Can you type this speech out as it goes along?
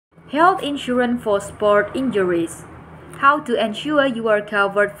Health insurance for sport injuries. How to ensure you are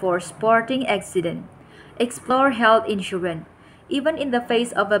covered for sporting accident. Explore health insurance. Even in the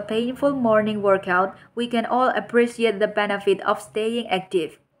face of a painful morning workout, we can all appreciate the benefit of staying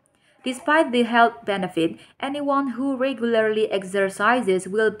active. Despite the health benefit, anyone who regularly exercises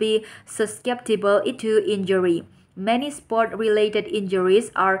will be susceptible to injury. Many sport-related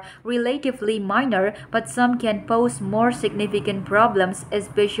injuries are relatively minor, but some can pose more significant problems,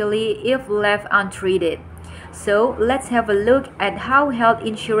 especially if left untreated. So, let's have a look at how health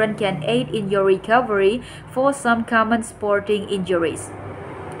insurance can aid in your recovery for some common sporting injuries.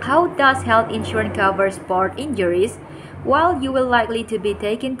 How does health insurance cover sport injuries? While you will likely to be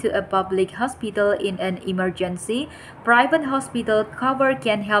taken to a public hospital in an emergency, private hospital cover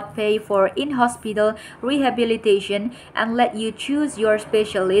can help pay for in-hospital rehabilitation and let you choose your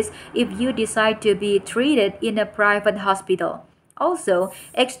specialist if you decide to be treated in a private hospital. Also,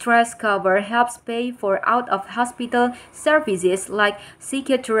 extras cover helps pay for out-of-hospital services like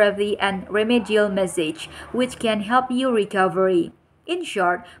psychotherapy and remedial massage, which can help you recovery. In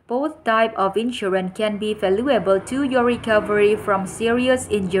short, both types of insurance can be valuable to your recovery from serious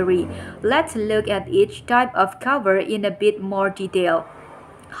injury. Let's look at each type of cover in a bit more detail.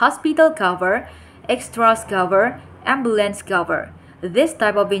 Hospital cover, extras cover, ambulance cover. This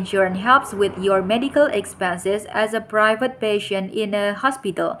type of insurance helps with your medical expenses as a private patient in a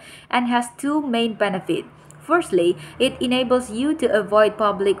hospital and has two main benefits. Firstly, it enables you to avoid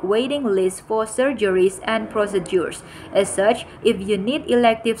public waiting lists for surgeries and procedures. As such, if you need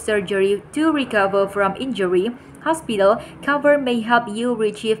elective surgery to recover from injury, hospital cover may help you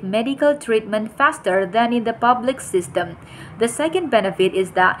receive medical treatment faster than in the public system. The second benefit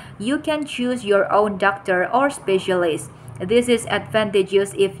is that you can choose your own doctor or specialist. This is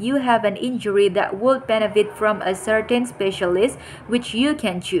advantageous if you have an injury that would benefit from a certain specialist which you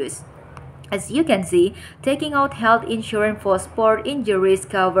can choose. As you can see, taking out health insurance for sport injuries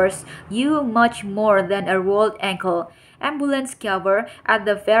covers you much more than a rolled ankle. Ambulance cover, at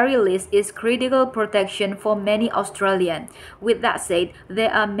the very least, is critical protection for many Australians. With that said,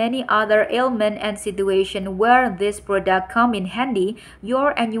 there are many other ailments and situations where this product come in handy,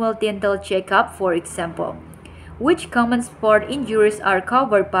 your annual dental checkup, for example. Which common sport injuries are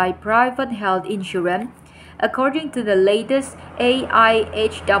covered by private health insurance? According to the latest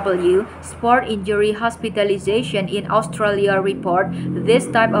AIHW Sport Injury Hospitalization in Australia report, this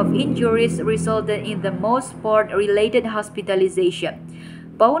type of injuries resulted in the most sport-related hospitalization: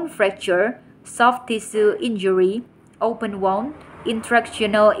 bone fracture, soft tissue injury, open wound,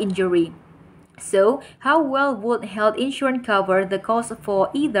 intracranial injury. So, how well would health insurance cover the cost for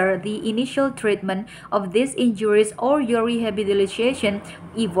either the initial treatment of these injuries or your rehabilitation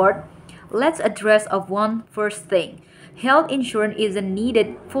effort? Let's address of one first thing. Health insurance isn't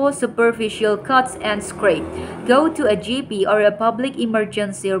needed for superficial cuts and scrapes. Go to a GP or a public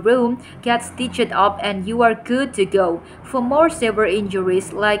emergency room, get stitched up, and you are good to go. For more severe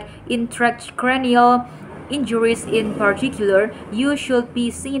injuries like intracranial injuries in particular, you should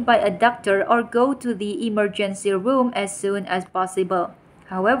be seen by a doctor or go to the emergency room as soon as possible.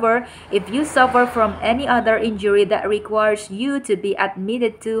 However, if you suffer from any other injury that requires you to be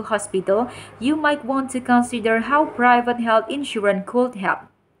admitted to hospital, you might want to consider how private health insurance could help.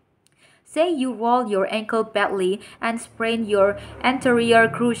 Say you roll your ankle badly and sprain your anterior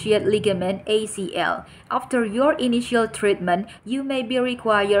cruciate ligament ACL. After your initial treatment, you may be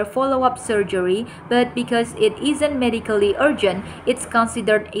required follow-up surgery, but because it isn't medically urgent, it's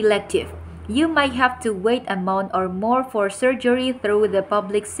considered elective. You might have to wait a month or more for surgery through the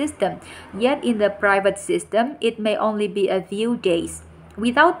public system, yet in the private system, it may only be a few days.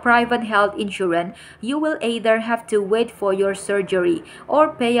 Without private health insurance, you will either have to wait for your surgery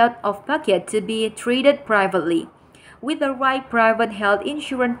or pay out of pocket to be treated privately. With the right private health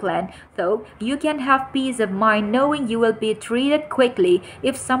insurance plan, though, you can have peace of mind knowing you will be treated quickly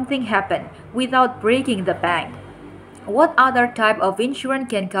if something happens, without breaking the bank. What other type of insurance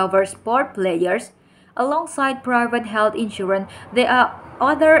can cover sport players? Alongside private health insurance, there are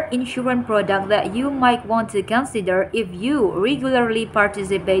other insurance products that you might want to consider if you regularly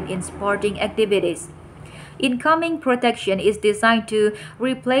participate in sporting activities. Incoming protection is designed to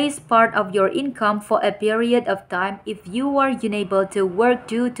replace part of your income for a period of time if you are unable to work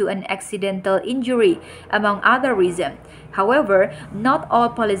due to an accidental injury, among other reasons. However, not all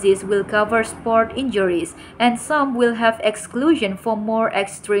policies will cover sport injuries, and some will have exclusion for more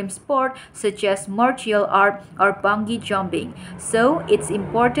extreme sport such as martial art or bungee jumping. So, it's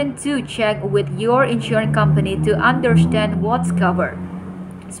important to check with your insurance company to understand what's covered.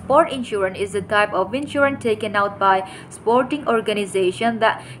 Sport insurance is a type of insurance taken out by sporting organizations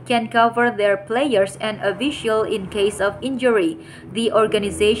that can cover their players and officials in case of injury, the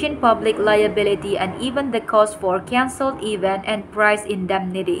organization public liability, and even the cost for canceled event and price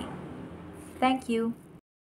indemnity. Thank you.